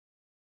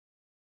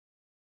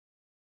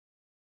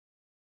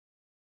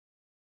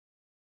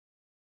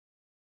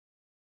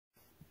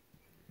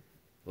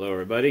Hello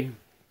everybody.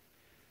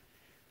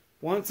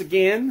 Once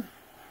again,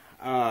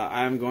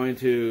 I'm going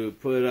to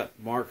put up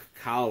Mark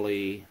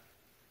Collie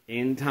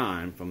in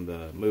time from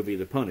the movie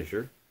The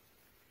Punisher.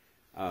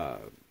 There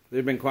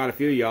have been quite a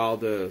few of y'all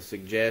to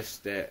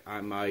suggest that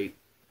I might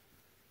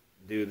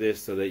do this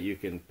so that you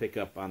can pick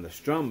up on the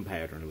strum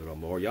pattern a little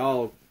more.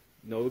 Y'all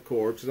know the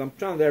chords, because I'm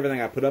trying to do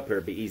everything I put up here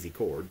be easy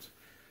chords.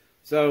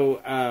 So,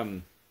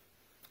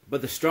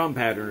 but the strum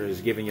pattern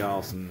is giving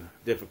y'all some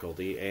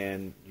difficulty,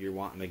 and you're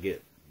wanting to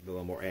get a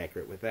little more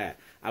accurate with that.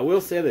 I will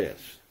say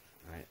this,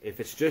 right? If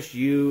it's just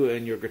you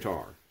and your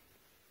guitar,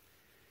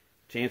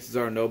 chances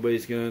are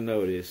nobody's going to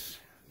notice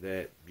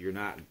that you're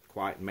not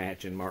quite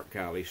matching Mark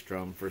Collie's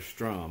strum for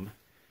strum.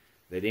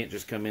 They didn't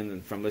just come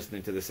in from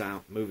listening to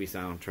the movie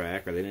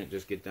soundtrack, or they didn't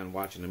just get done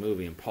watching the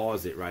movie and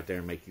pause it right there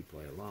and make you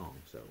play along.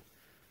 So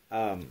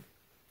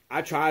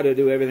I try to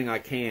do everything I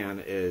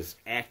can as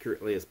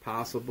accurately as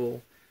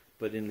possible,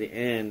 but in the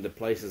end, the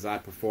places I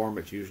perform,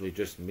 it's usually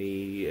just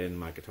me and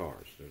my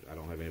guitars. I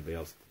don't have anybody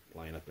else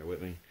playing up there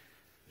with me.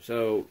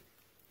 So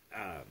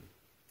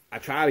I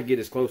try to get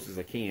as close as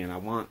I can. I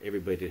want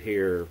everybody to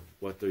hear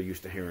what they're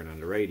used to hearing on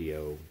the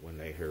radio when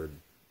they heard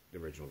the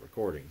original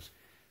recordings.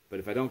 But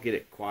if I don't get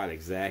it quite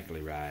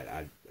exactly right,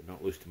 I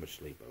don't lose too much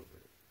sleep over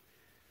it.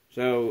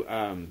 So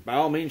by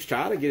all means,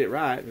 try to get it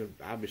right.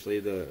 Obviously,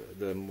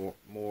 the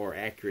more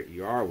accurate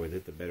you are with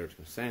it, the better it's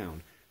going to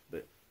sound.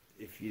 But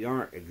if you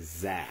aren't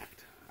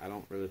exact, I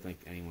don't really think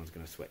anyone's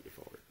going to sweat you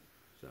for it.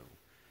 So,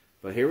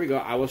 but here we go.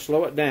 I will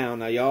slow it down.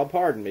 Now, y'all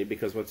pardon me,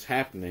 because what's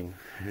happening,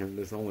 and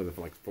this is only the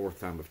fourth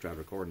time I've tried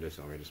recording this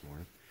already this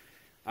morning,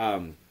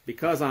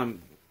 because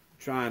I'm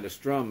trying to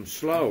strum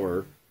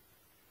slower,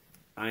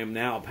 I am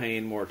now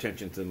paying more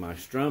attention to my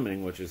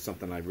strumming, which is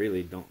something I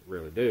really don't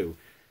do,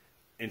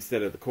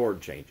 instead of the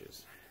chord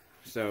changes.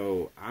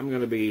 So I'm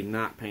going to be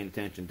not paying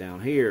attention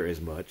down here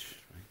as much,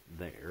 right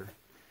there.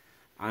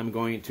 I'm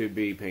going to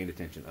be paying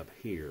attention up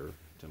here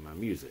to my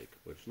music,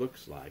 which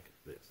looks like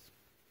this.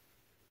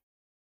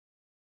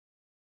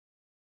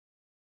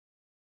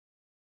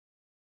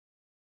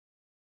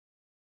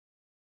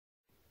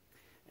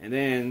 And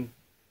then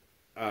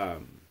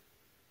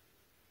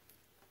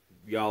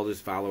y'all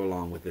just follow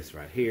along with this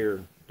right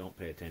here. Don't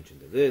pay attention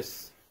to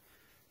this.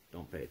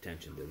 Don't pay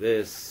attention to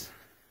this.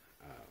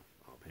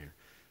 Up here.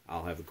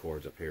 I'll have the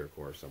chords up here, of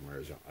course, somewhere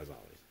as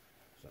always.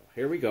 So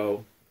here we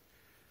go.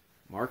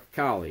 Mark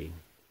Collie,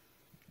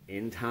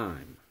 In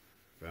Time,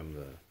 from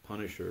the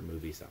Punisher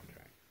movie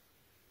soundtrack.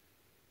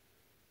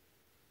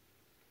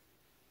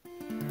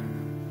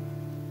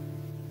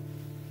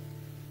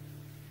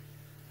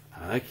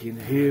 I can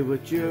hear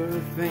what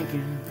you're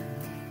thinking,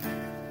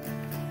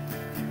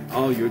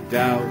 all your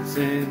doubts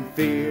and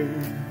fears.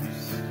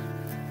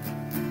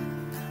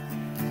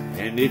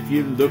 And if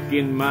you look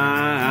in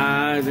my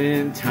eyes,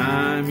 in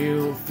time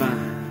you'll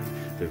find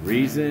the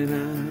reason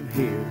I'm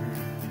here.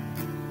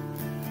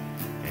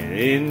 And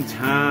in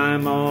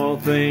time all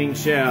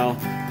things shall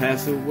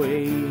pass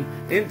away.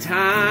 In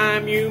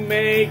time you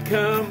may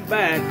come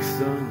back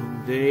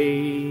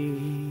someday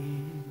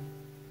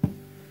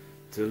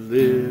to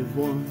live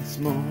once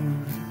more,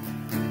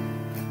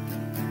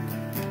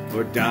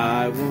 or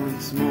die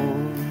once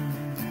more.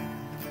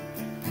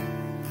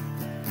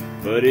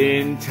 But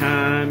in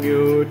time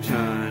your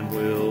time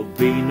will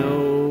be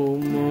no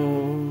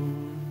more.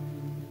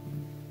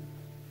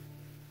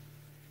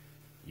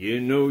 You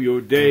know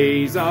your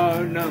days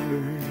are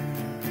numbered,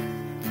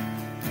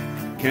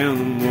 count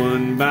them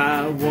one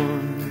by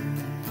one,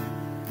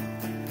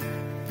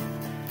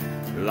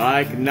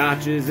 like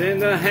notches in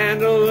the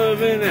handle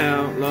of an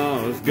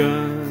outlaw's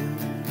gun.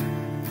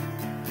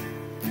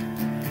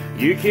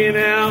 You can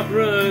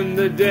outrun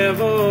the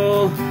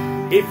devil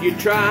if you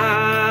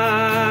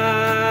try,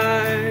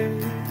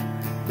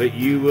 but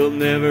you will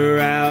never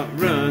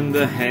outrun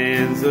the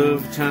hands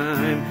of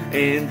time.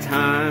 In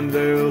time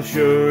there'll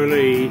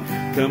surely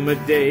come a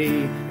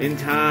day, in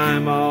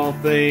time all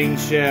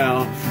things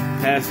shall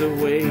pass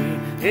away.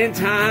 In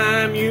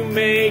time you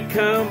may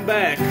come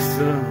back,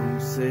 some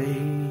say,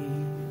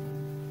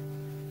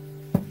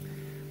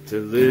 to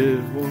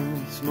live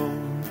once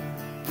more,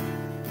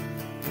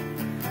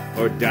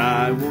 or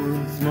die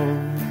once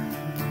more.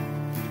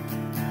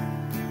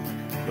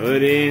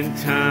 But in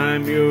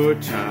time your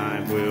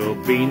time will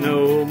be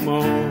no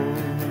more.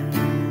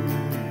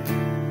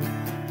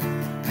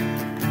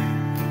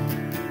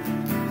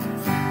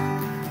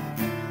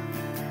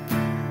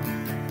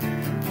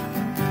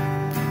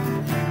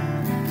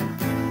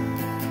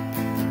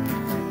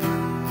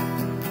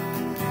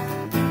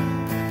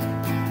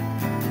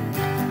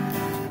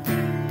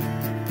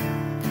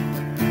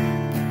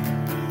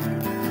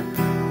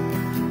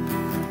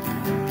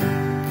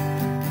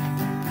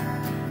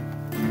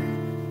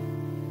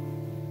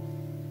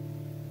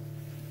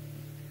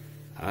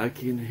 I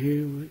can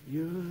hear what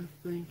you're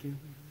thinking.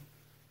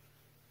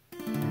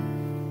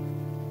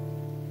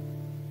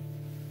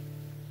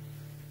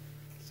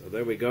 So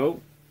there we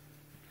go.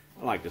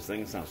 I like this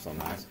thing. It sounds so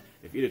nice.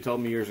 If you'd have told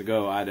me years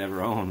ago I'd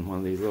ever own one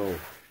of these little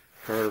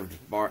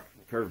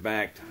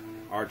curved-backed,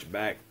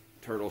 arch-back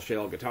turtle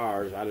shell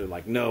guitars, I'd be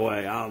like, no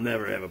way, I'll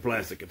never have a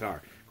plastic guitar.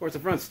 Of course, the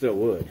front still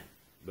would,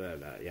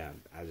 but yeah,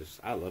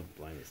 I love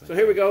playing this thing. So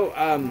here we go.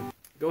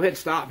 Go ahead and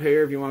stop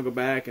here if you want to go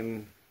back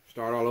and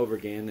start all over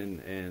again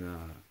and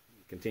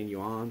continue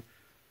on.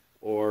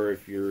 Or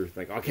if you're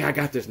like, okay, I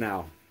got this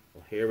now.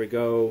 Well, here we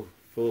go,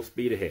 full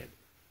speed ahead.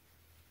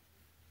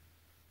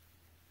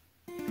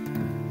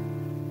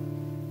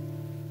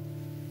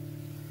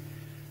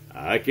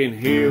 I can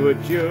hear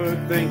what you're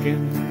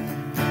thinking,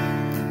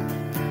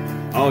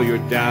 all your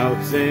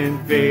doubts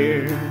and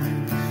fears.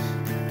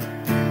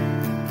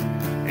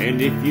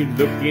 And if you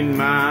look in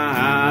my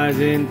eyes,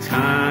 in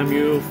time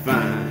you'll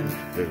find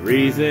the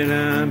reason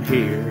I'm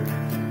here.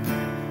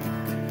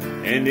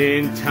 And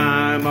in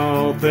time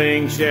all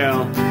things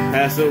shall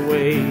pass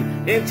away.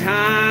 In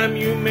time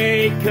you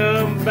may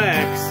come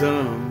back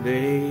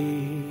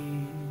someday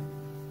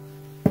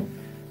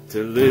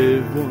to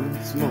live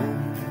once more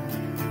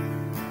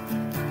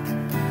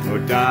or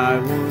die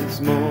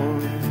once more.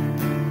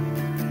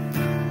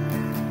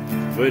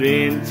 But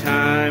in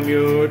time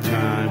your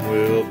time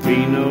will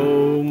be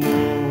no more.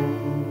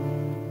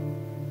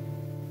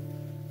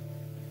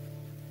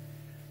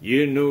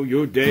 You know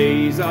your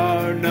days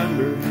are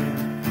numbered,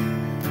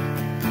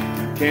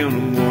 count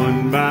them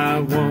one by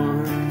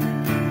one,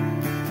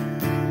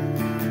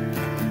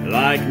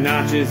 like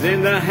notches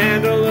in the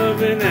handle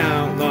of an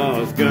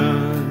outlaw's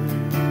gun.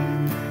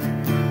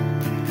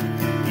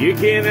 You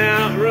can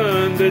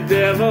outrun the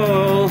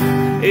devil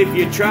if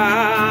you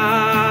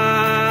try,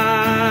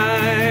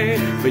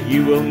 but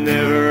you will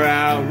never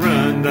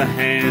outrun the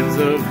hands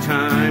of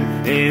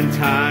time. In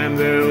time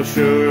there'll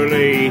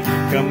surely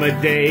come a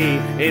day,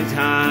 in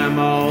time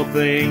all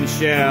things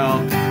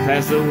shall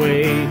pass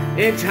away.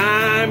 In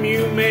time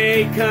you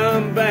may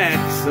come back,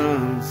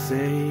 some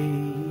say,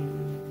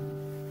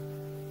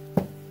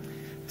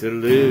 to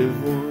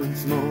live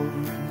once more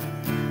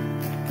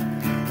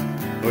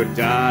or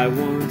die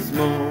once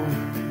more.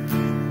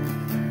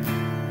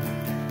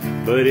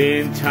 But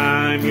in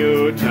time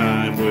your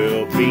time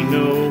will be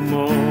no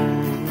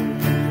more.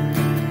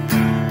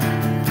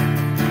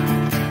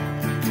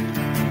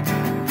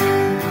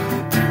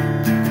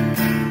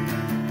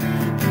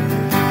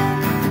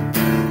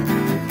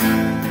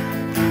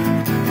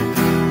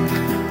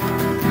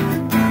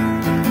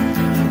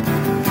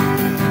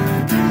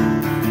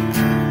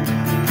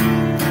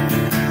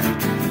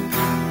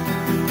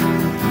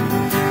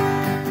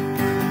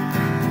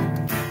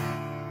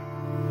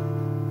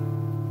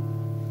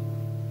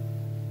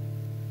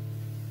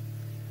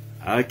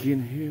 I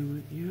can hear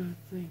what you're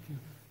thinking.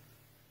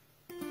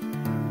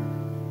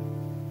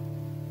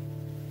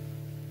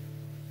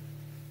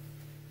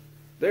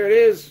 There it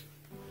is.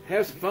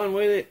 Have some fun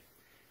with it.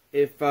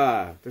 If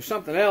there's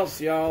something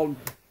else y'all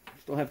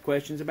still have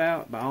questions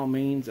about, by all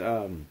means,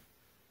 let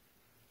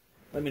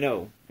me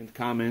know in the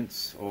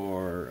comments,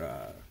 or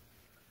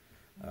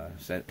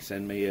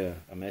send me a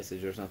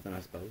message or something, I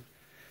suppose.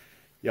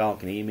 Y'all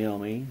can email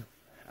me.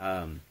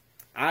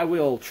 I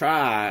will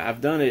try.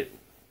 I've done it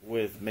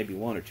with maybe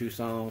one or two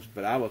songs,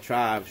 but I will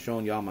try. I've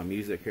shown y'all my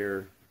music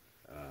here.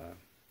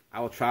 I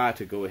will try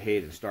to go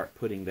ahead and start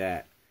putting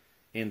that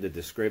in the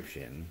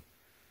description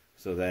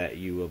so that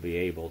you will be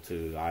able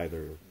to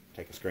either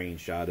take a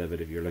screenshot of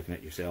it if you're looking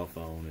at your cell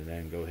phone, and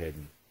then go ahead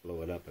and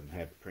blow it up and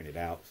have it printed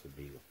out so it'd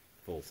be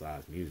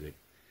full-size music.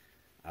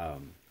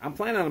 I'm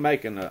planning on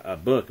making a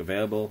book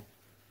available,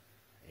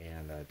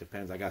 and it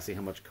depends. I gotta see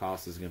how much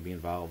cost is going to be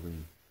involved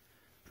in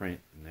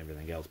print and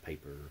everything else,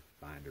 paper,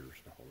 binders,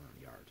 the whole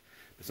around yards.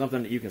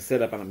 Something that you can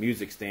set up on a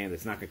music stand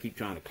that's not going to keep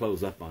trying to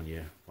close up on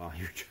you while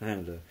you're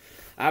trying to.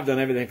 I've done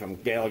everything from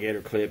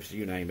alligator clips,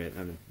 you name it,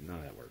 and none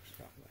of that works.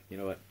 So, you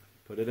know what?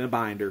 Put it in a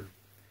binder.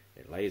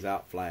 It lays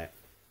out flat,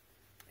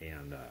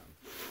 and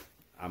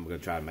I'm going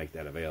to try to make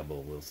that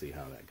available. We'll see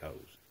how that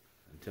goes.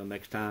 Until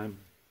next time,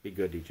 be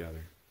good to each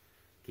other.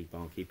 Keep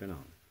on keeping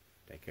on.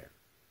 Take care.